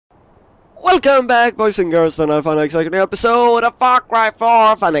Welcome back, boys and girls, to another fun exciting episode of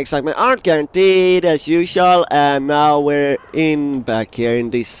Farcry4. Fun excitement aren't guaranteed, as usual, and now we're back here in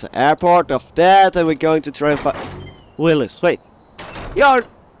this airport of death, and we're going to try and find Willys. Wait, I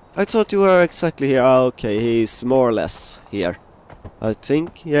thought you were exactly here. Oh, okay, he's more or less here, I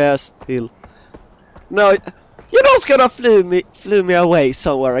think. Yes, no, you're not gonna flew me away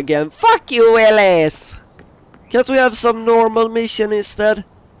somewhere again. Fuck you, Willys! Can't we have some normal mission instead?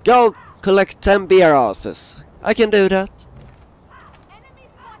 Go collect 10 beer asses. I can do that.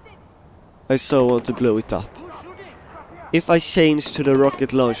 I so want to blow it up. If I change to the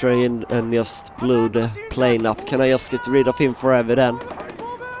rocket launcher and just blow the plane up, can I just get rid of him forever then?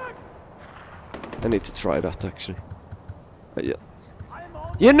 I need to try that actually. Yeah.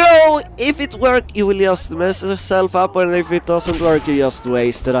 You know, if it works, you will just mess yourself up, and if it doesn't work, you just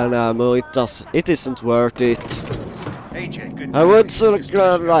wasted an ammo. It isn't worth it. AJ, good. I would sort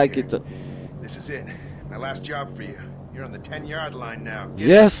of like it. This is it. My last job for you. You're on the 10-yard line now.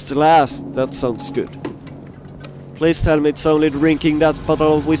 Yes, last. That sounds good. Please tell me it's only drinking that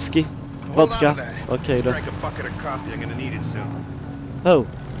bottle of whiskey. Vodka. Okay, then. Drink a bucket of coffee. I'm gonna need it soon. Oh.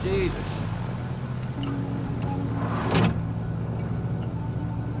 Jesus.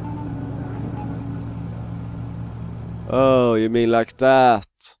 Oh, you mean like that?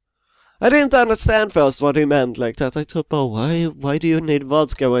 I didn't understand first what he meant like that. I thought, oh, why do you need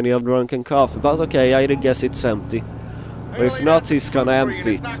vodka when you have drunken coffee? But okay, I guess it's empty. Or if not, he's gonna empty it.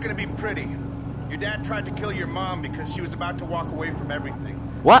 It's not gonna be pretty. Your dad tried to kill your mom because she was about to walk away from everything.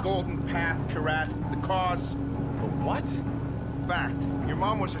 What? The golden path, Karat, the cause. But what? Fact. Your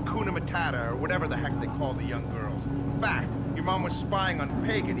mom was Hakuna Matata, or whatever the heck they call the young girls. Fact. Your mom was spying on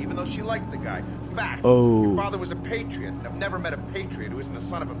Pagan, even though she liked the guy. Fact. Oh. Your father was a patriot, and I've never met a patriot who isn't a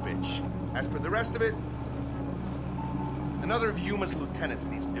son of a bitch. As for the rest of it, another of Yuma's lieutenants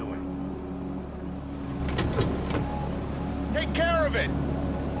needs doing. Take care of it!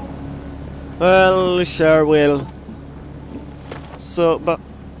 Well, sure will. So, but...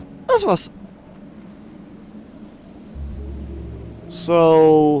 that was...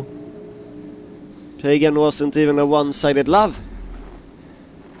 So... Pagan wasn't even a one-sided love.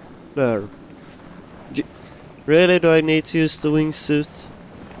 There. Really, do I need to use the wingsuit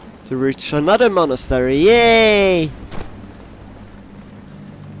to reach another monastery? Yay!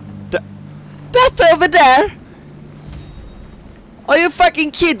 That over there? Are you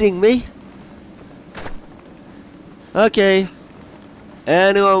fucking kidding me? Okay.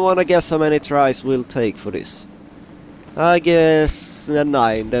 Anyone wanna guess how many tries we'll take for this? I guess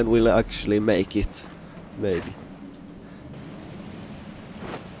 9, then we'll actually make it. Maybe.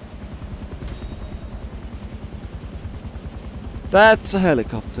 That's a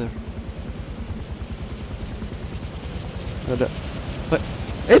helicopter.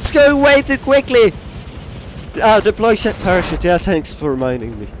 It's going way too quickly! Deploy parachute. Yeah, thanks for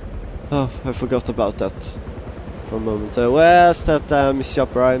reminding me. Oh, I forgot about that for a moment. Where's that damn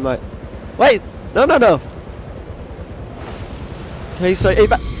shopper? I might... Wait! No! Okay, so...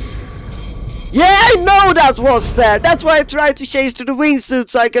 Yeah, I know that was there! That's why I tried to change to the wingsuit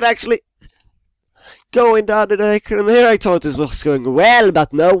so I could actually... go in the other direction. And here I thought this was going well,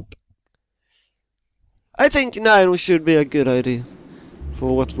 but nope. I think 9 should be a good idea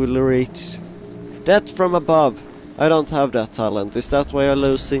for what we'll reach. Death from above. I don't have that talent. Is that why I'm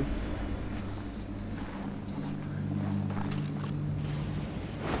losing?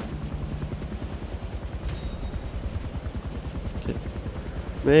 Okay.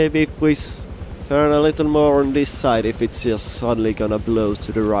 Maybe if we turn a little more on this side, if it's just suddenly gonna blow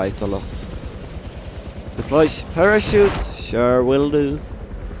to the right a lot. Deploy parachute. Sure will do.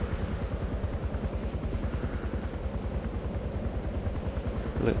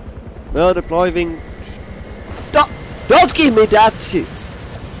 No, deploying. Don't give me that shit!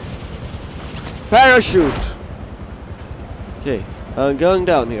 Parachute! Okay, I'm going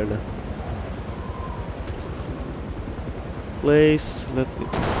down here now. Please, let me...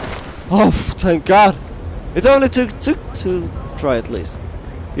 Oh, thank God! It only took to try at least.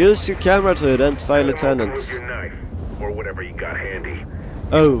 Use your camera to identify lieutenants. Your knife, or whatever you got handy.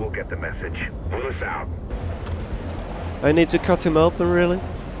 Oh. We'll get the message. Pull us out. I need to cut him open, really?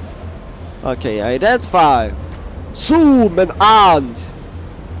 Okay, identify. Zoom and arms.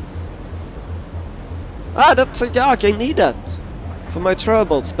 That's a yak. I need that for my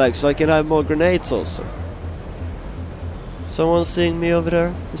troubles bag, so I can have more grenades also. Someone seeing me over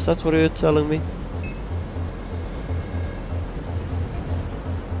there? Is that what you're telling me?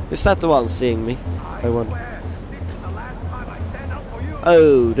 Is that the one seeing me? I wonder.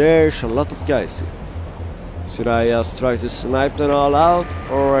 Oh, there's a lot of guys here. Should I just try to snipe them all out,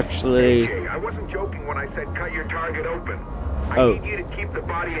 or actually... Hey, I wasn't joking when I said cut your target open. I Oh. need you to keep the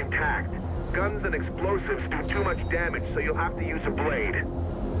body intact. Guns and explosives do too much damage, so you'll have to use a blade.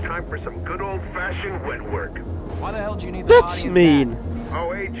 Time for some good old-fashioned wet work. Why the hell do you need the That's body mean!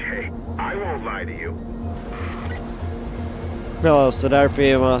 Oh, AJ, I won't lie to you. No, så därför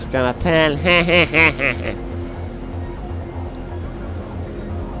är man gonna tell.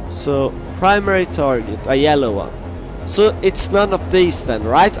 So, primary target, a yellow one. So, it's none of these then,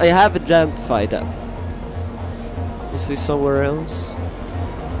 right? I have identified them. Is he somewhere else?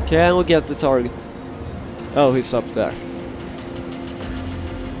 Can we get the target? Oh, he's up there.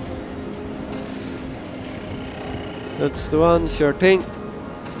 That's the one, sure thing.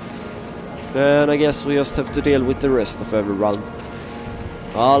 Then I guess we just have to deal with the rest of everyone.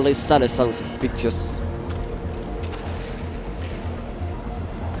 All these other sons of bitches.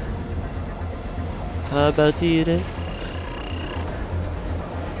 How about you then?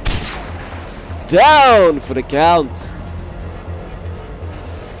 Down for the count!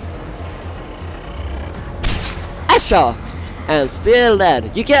 A shot! And still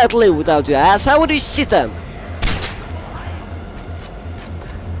dead. You can't live without your ass. How would you shit them?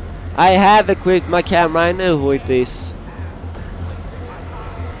 I have equipped my camera, I know who it is.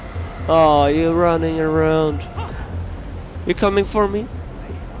 Oh, you're running around. You coming for me?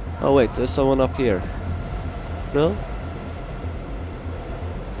 Oh wait, there's someone up here. No?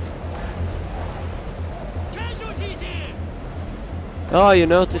 Oh, you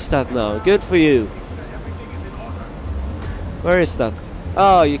noticed that now. Good for you. Where is that?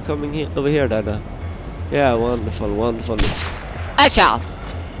 Oh, you're coming here, over here then. Yeah, wonderful, wonderful. A shot!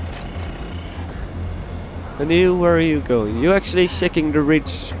 And you, where are you going? You actually checking the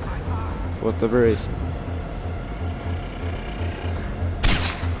ridge. Whatever it is.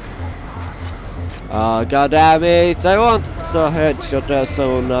 Ah, god damn it! I wanted to headshot there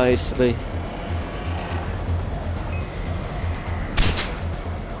so nicely.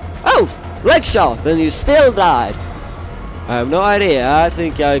 Oh! Leg shot! And you still died! I have no idea. I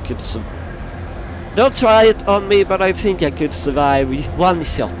think I could don't try it on me, but I think I could survive one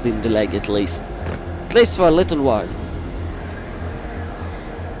shot in the leg at least. At least for a little while.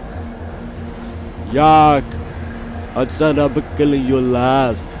 Yuck! I'd stand up killing you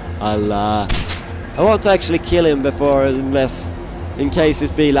last. Allah. I want to actually kill him before, unless, in case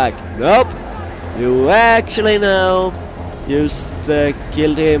it be like, nope, you actually know, just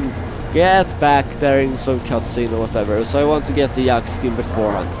killed him, get back there in some cutscene or whatever. So I want to get the yak skin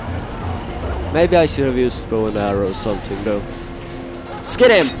beforehand. Maybe I should have used bow and arrow or something though.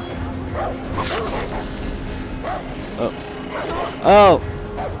 Skin him! Oh. Oh!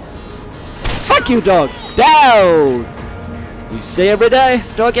 Fuck you, dog! Down! You say every day,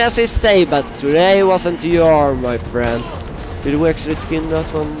 dog has his day, but today wasn't your, my friend. Did we actually skin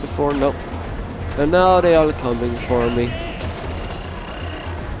that one before? No. And now they are coming for me.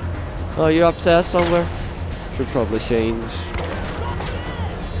 Oh, you up there somewhere? Should probably change.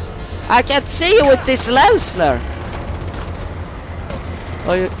 I can't see you with this lens flare.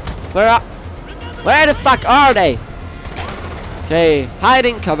 Oh, you... Where the fuck are they? Okay,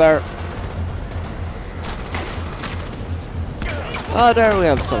 hiding cover. Oh, there we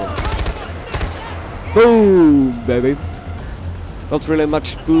have someone. Boom, baby. Not really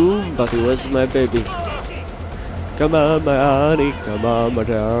much boom, but it was my baby. Come on, my honey, come on, my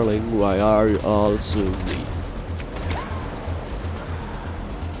darling. Why are you all so mean?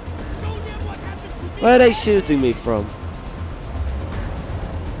 Where are they shooting me from?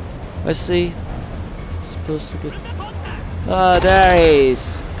 I see. It's supposed to be. Oh, there he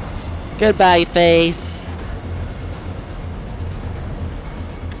is. Goodbye, face.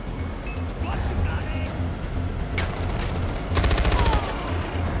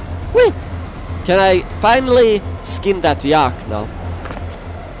 Can I finally skin that yak now?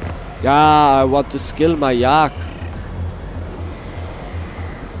 Yeah, I want to skill my yak.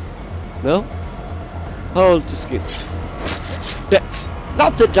 No? Hold to skin.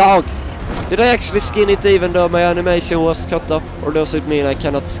 Not the dog! Did I actually skin it even though my animation was cut off? Or does it mean I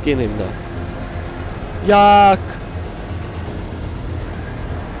cannot skin him now? Yak!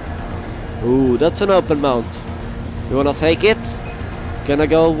 Ooh, that's an open mount. You wanna take it? Wanna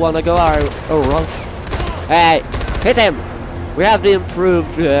go wrong. Hey, hit him! We have the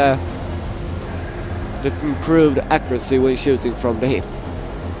improved accuracy when shooting from the hip.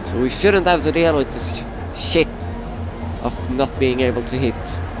 So we shouldn't have to deal with this shit of not being able to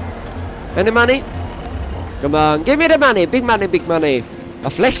hit. Any money? Come on, give me the money! Big money, big money! A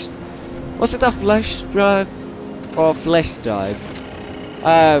flash? Was it a flash drive? Or a flash dive?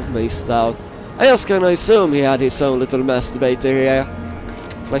 I've missed out. I just gonna assume he had his own little masturbator here.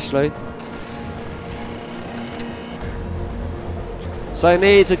 Flashlight. So I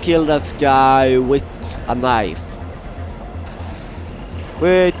need to kill that guy with a knife.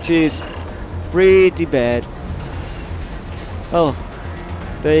 Which is pretty bad. Oh,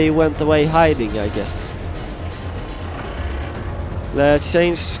 they went away hiding, I guess. Let's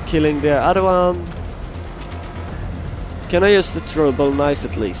change killing the other one. Can I use the throwable knife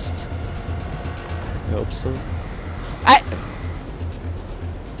at least? I hope so.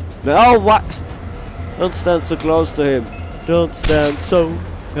 No, what? Don't stand so close to him. Don't stand so.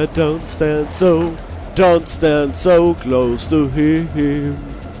 Don't stand so. Don't stand so close to him.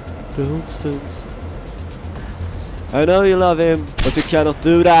 Don't stand so. I know you love him, but you cannot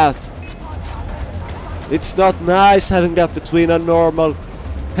do that. It's not nice having that between a normal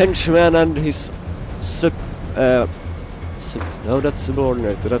henchman and his no, that's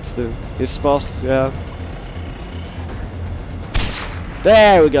subordinate. That's his boss. Yeah.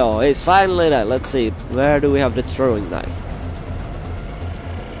 There we go. It's finally there. Let's see. Where do we have the throwing knife?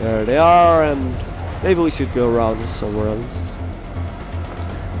 There they are, and maybe we should go around somewhere else.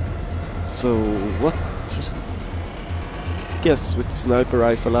 So what? Guess with the sniper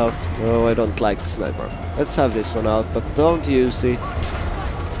rifle out. No, I don't like the sniper. Let's have this one out, but don't use it.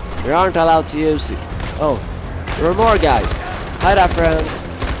 We aren't allowed to use it. Oh, there are more guys. Hi there,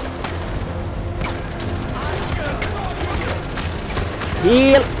 friends.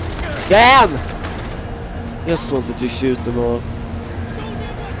 Heal! Damn! Just wanted to shoot them all.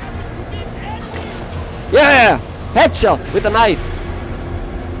 Yeah! Headshot with a knife!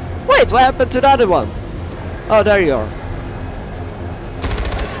 Wait, what happened to the other one? Oh, there you are.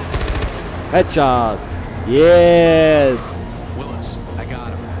 Headshot! Yes! Willis, I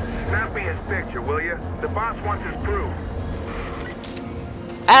got him. Snap me his picture, will you? The boss wants his proof.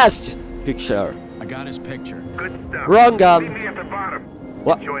 Ass picture. I got his picture. Good stuff. Wrong gun. Meet me at the bottom.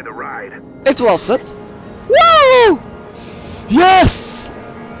 What? Enjoy the ride. It wasn't. Woo! Yes!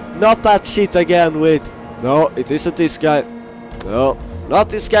 Not that shit again with... No, it isn't this guy. No, not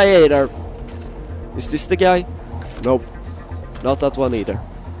this guy either. Is this the guy? Nope. Not that one either.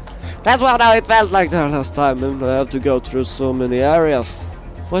 That's what how it felt like there last time, and I have to go through so many areas.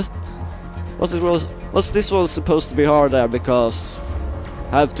 What? Was this one supposed to be harder because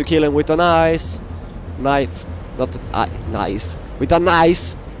I have to kill him with a knife, not nice, with a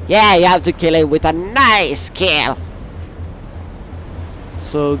nice. Yeah, you have to kill him with a nice kill.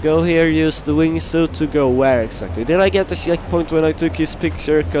 So go here, use the wingsuit to go where exactly? Did I get the checkpoint when I took his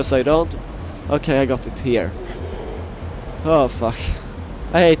picture? Cause I don't. Okay, I got it here. Oh fuck.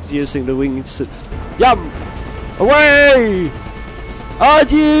 I hate using the wingsuit. Yum! Away!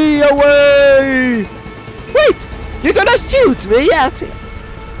 RG, away! Wait! You're gonna shoot me yet?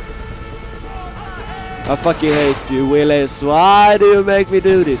 I fucking hate you, Willys. Why do you make me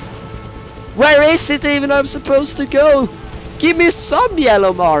do this? Where is it even I'm supposed to go? Give me some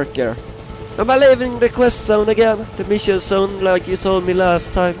yellow marker. Am I leaving the quest zone again? The mission zone like you told me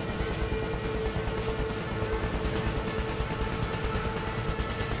last time.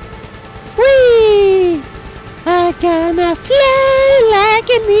 Whee! I'm gonna fly like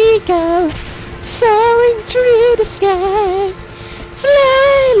an eagle, soaring through the sky.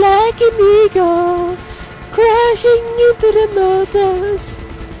 Fly like an eagle, crashing into the mountains.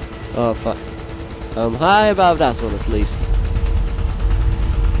 Oh fuck. I'm high above that one at least.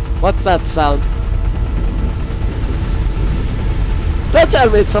 What's that sound? Don't tell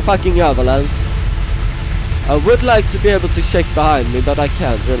me it's a fucking avalanche. I would like to be able to check behind me, but I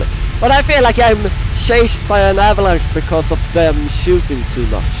can't really. But I feel like I'm chased by an avalanche because of them shooting too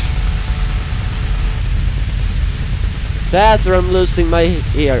much. That or I'm losing my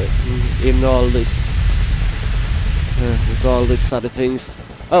ear in all this. With all these other things.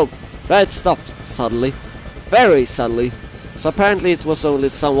 Oh, that stopped suddenly. Very suddenly. So apparently it was only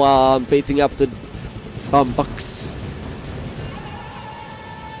someone beating up the bumbucks.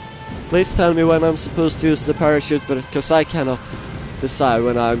 Please tell me when I'm supposed to use the parachute, because I cannot decide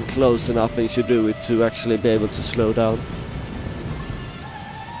when I'm close enough and should do it to actually be able to slow down.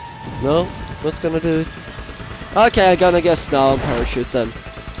 No? Not gonna do it. Okay, I'm gonna guess now on parachute then.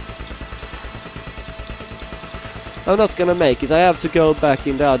 I'm not gonna make it. I have to go back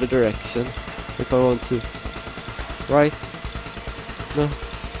in the other direction if I want to. Right? No.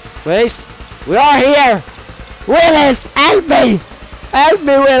 Please! We are here! Willys! Help me! Help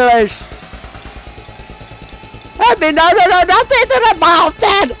me, Willys! Help me! No, no, no! Not into the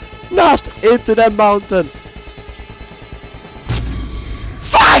mountain! Not into the mountain!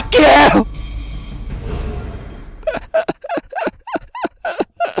 Fuck you!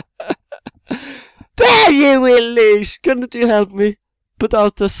 are you, Willys? Couldn't you help me? Put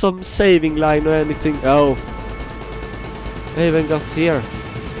out some saving line or anything? Oh. I even got here.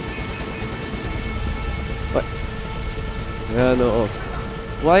 What? Yeah, no.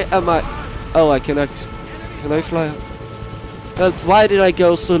 Why am I... Oh, I can actually... Can I fly? But why did I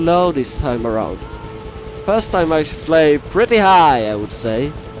go so low this time around? First time I fly pretty high, I would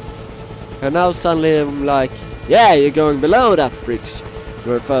say. And now suddenly I'm like, yeah, you're going below that bridge.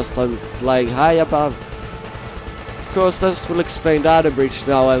 Your first time flying high above. Of course, that will explain the other bridge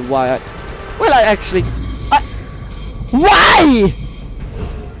now and why I... Well, I actually... Why?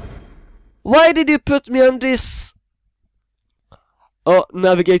 Why did you put me on this? Oh,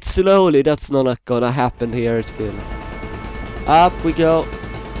 navigate slowly. That's not gonna happen here, it feels. Up we go.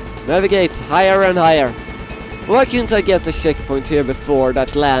 Navigate higher and higher. Why couldn't I get the checkpoint here before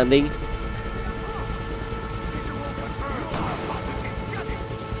that landing?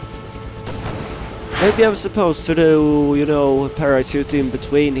 Maybe I'm supposed to do, you know, parachute in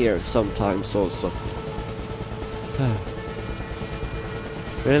between here sometimes also.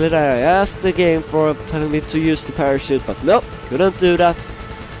 Really, I asked the game for telling me to use the parachute, but nope, couldn't do that.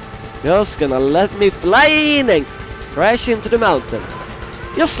 Just gonna let me fly in and crash into the mountain.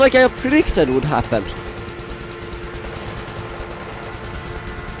 Just like I predicted would happen.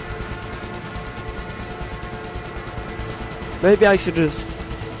 Maybe I should just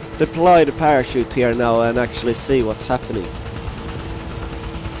deploy the parachute here now and actually see what's happening.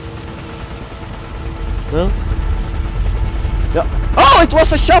 No? Yeah. Oh, it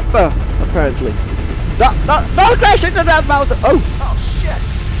was a chopper, apparently. No, don't crash into that mountain. Oh shit.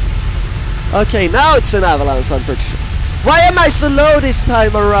 Okay, now it's an avalanche, I'm pretty sure. Why am I so low this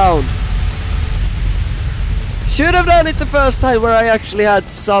time around? Should have done it the first time where I actually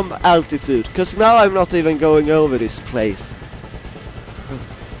had some altitude, because now I'm not even going over this place.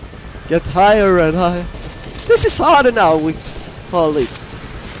 Get higher and higher. This is harder now with all this.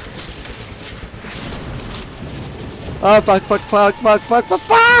 Oh, fuck.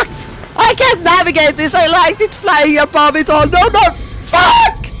 I can't navigate this. I liked it flying above it all. No.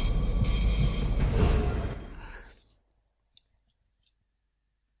 Fuck!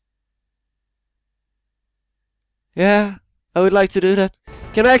 Yeah, I would like to do that.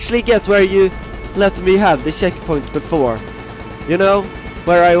 Can I actually get where you let me have the checkpoint before? You know,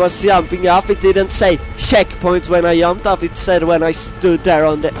 where I was jumping off, it didn't say checkpoint when I jumped off, it said when I stood there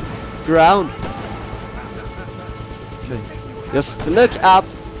on the ground. Okay, just look up.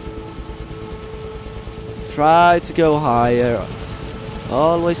 Try to go higher.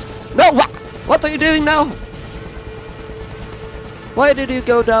 Always... No! What are you doing now? Why did you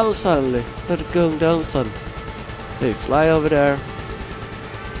go down suddenly? Started going down suddenly. Hey, fly over there.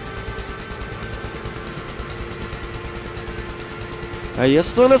 I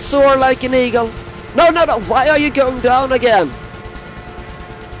just wanna soar like an eagle. No, why are you going down again?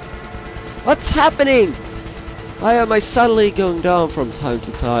 What's happening? Why am I suddenly going down from time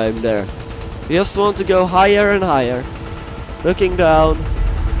to time there? I just want to go higher and higher. Looking down.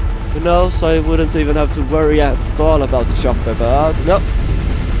 You know, so I wouldn't even have to worry at all about the chopper, but no.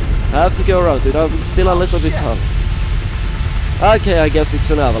 I have to go around it. I'm still a little bit high. Okay, I guess it's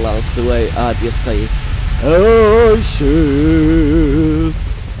an avalanche the way I just say it. Oh shit!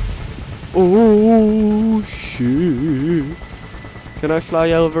 Oh shit! Can I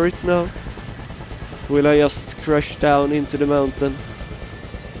fly over it now? Will I just crash down into the mountain?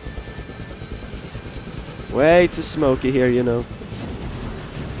 Way too smoky here, you know.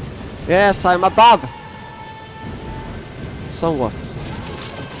 Yes, I'm above! Somewhat.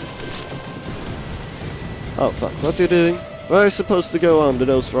 Oh fuck, what are you doing? We're supposed to go under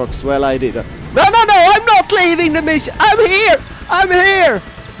those rocks. Well, I did. No, I'm not leaving the mission. I'm here. I'm here.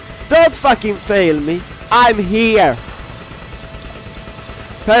 Don't fucking fail me. I'm here.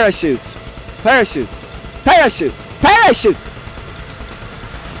 Parachute. Parachute. Parachute. Parachute.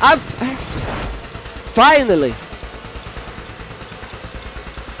 I'm... Finally.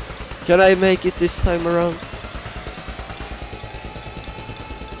 Can I make it this time around?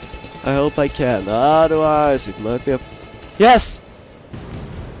 I hope I can. Otherwise, it might be a... Yes!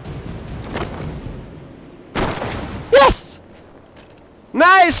 Yes!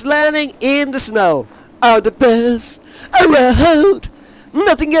 Nice landing in the snow. I'm the best around.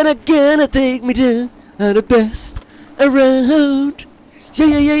 Nothing gonna take me down. I'm the best around.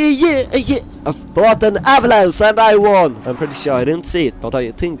 Yeah. I've bought an avalanche and I won. I'm pretty sure I didn't see it, but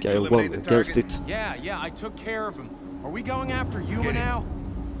I think I won against it. Yeah, I took care of him. Are we going after Yuma now?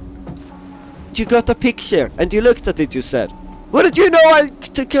 You got a picture and you looked at it, you said. What did you know? I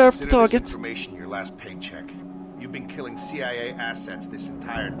took care of the target. Information your last paycheck. You've been killing CIA assets this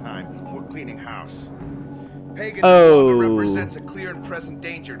entire time. We're cleaning house. Pagan no longer represents a clear and present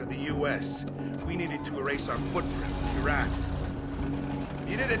danger to the U.S. We needed to erase our footprint with Iraq.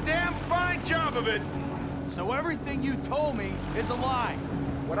 You did a damn fine job of it! So everything you told me is a lie.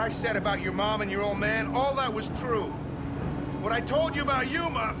 What I said about your mom and your old man, all that was true. What I told you about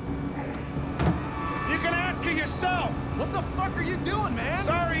Yuma... You can ask her yourself! What the fuck are you doing, man?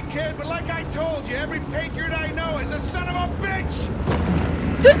 Sorry, kid, but like I told you, every patriot I know is a son of a bitch!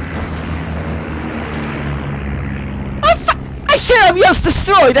 I should have just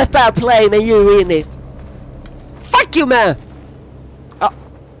destroyed that airplane and you in it! Fuck you, man! Oh.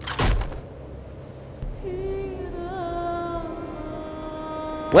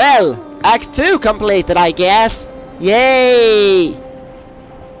 Well, Act 2 completed, I guess! Yay!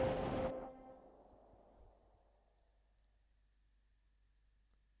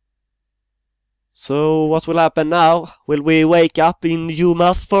 So, what will happen now? Will we wake up in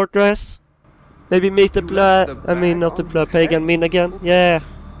Yuma's fortress? Maybe meet the not the pagan Min again? Yeah.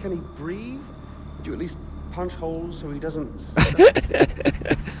 Can he breathe? Would you at least punch holes so he doesn't...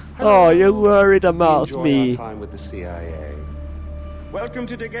 Oh, you're worried about me. Time with the CIA. Welcome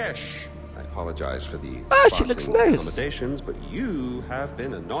to Dagesh. I apologize for the she looks nice. accommodations, but you have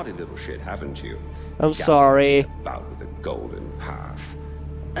been a naughty little shit, haven't you? I'm sorry. About with a golden path.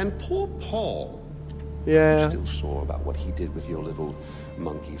 And poor Paul. Yeah. I'm still sore about what he did with your little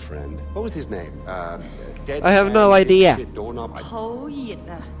monkey friend. What was his name? Dead I have no idea.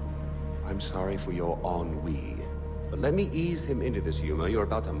 I'm sorry for your ennui. But let me ease him into this humor. You're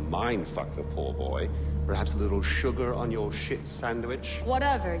about to mindfuck the poor boy. Perhaps a little sugar on your shit sandwich?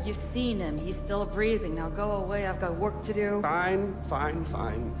 Whatever, you've seen him. He's still breathing. Now go away, I've got work to do. Fine, fine,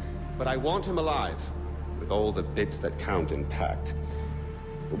 fine. But I want him alive. With all the bits that count intact.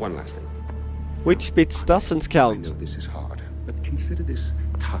 But one last thing. Which bits doesn't I count? know this is hard, but consider this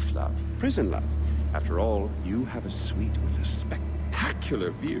tough love. Prison love. After all, you have a suite with a spectacular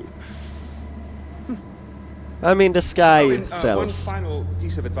view. I mean, the sky cells. One final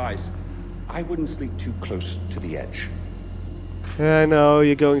piece of advice. I wouldn't sleep too close to the edge. I know,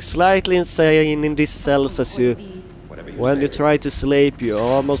 you're going slightly insane in these cells as you... When you try to sleep, you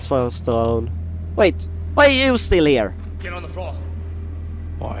almost fall down. Wait, why are you still here? Get on the floor.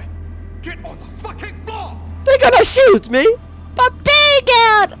 Why? Get on the fucking floor! They're gonna shoot me! But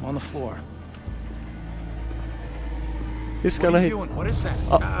Pagan! I'm on the floor. He's What gonna are you hit... doing? What is that?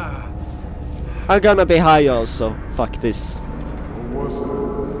 Oh. I'm gonna be high also. Fuck this.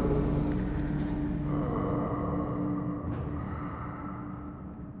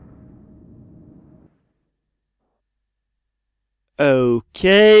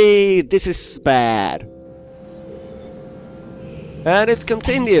 Okay, this is bad. And it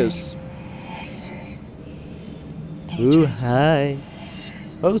continues. Ooh, hi.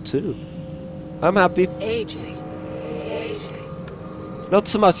 Oh, too. I'm happy. AJ. Not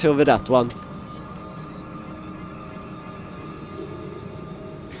so much over that one.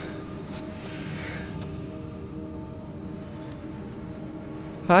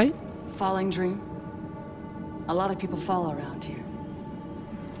 Hi? Falling dream? A lot of people fall around here.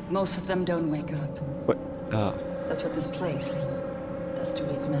 Most of them don't wake up. What? That's what this place does to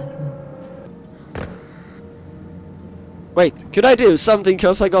weak men. Wait, could I do something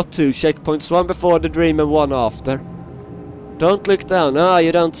cause I got 2 checkpoints, one before the dream and one after? Don't look down. Ah,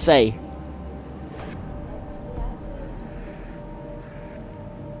 you don't say.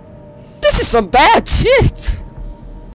 This is some bad shit!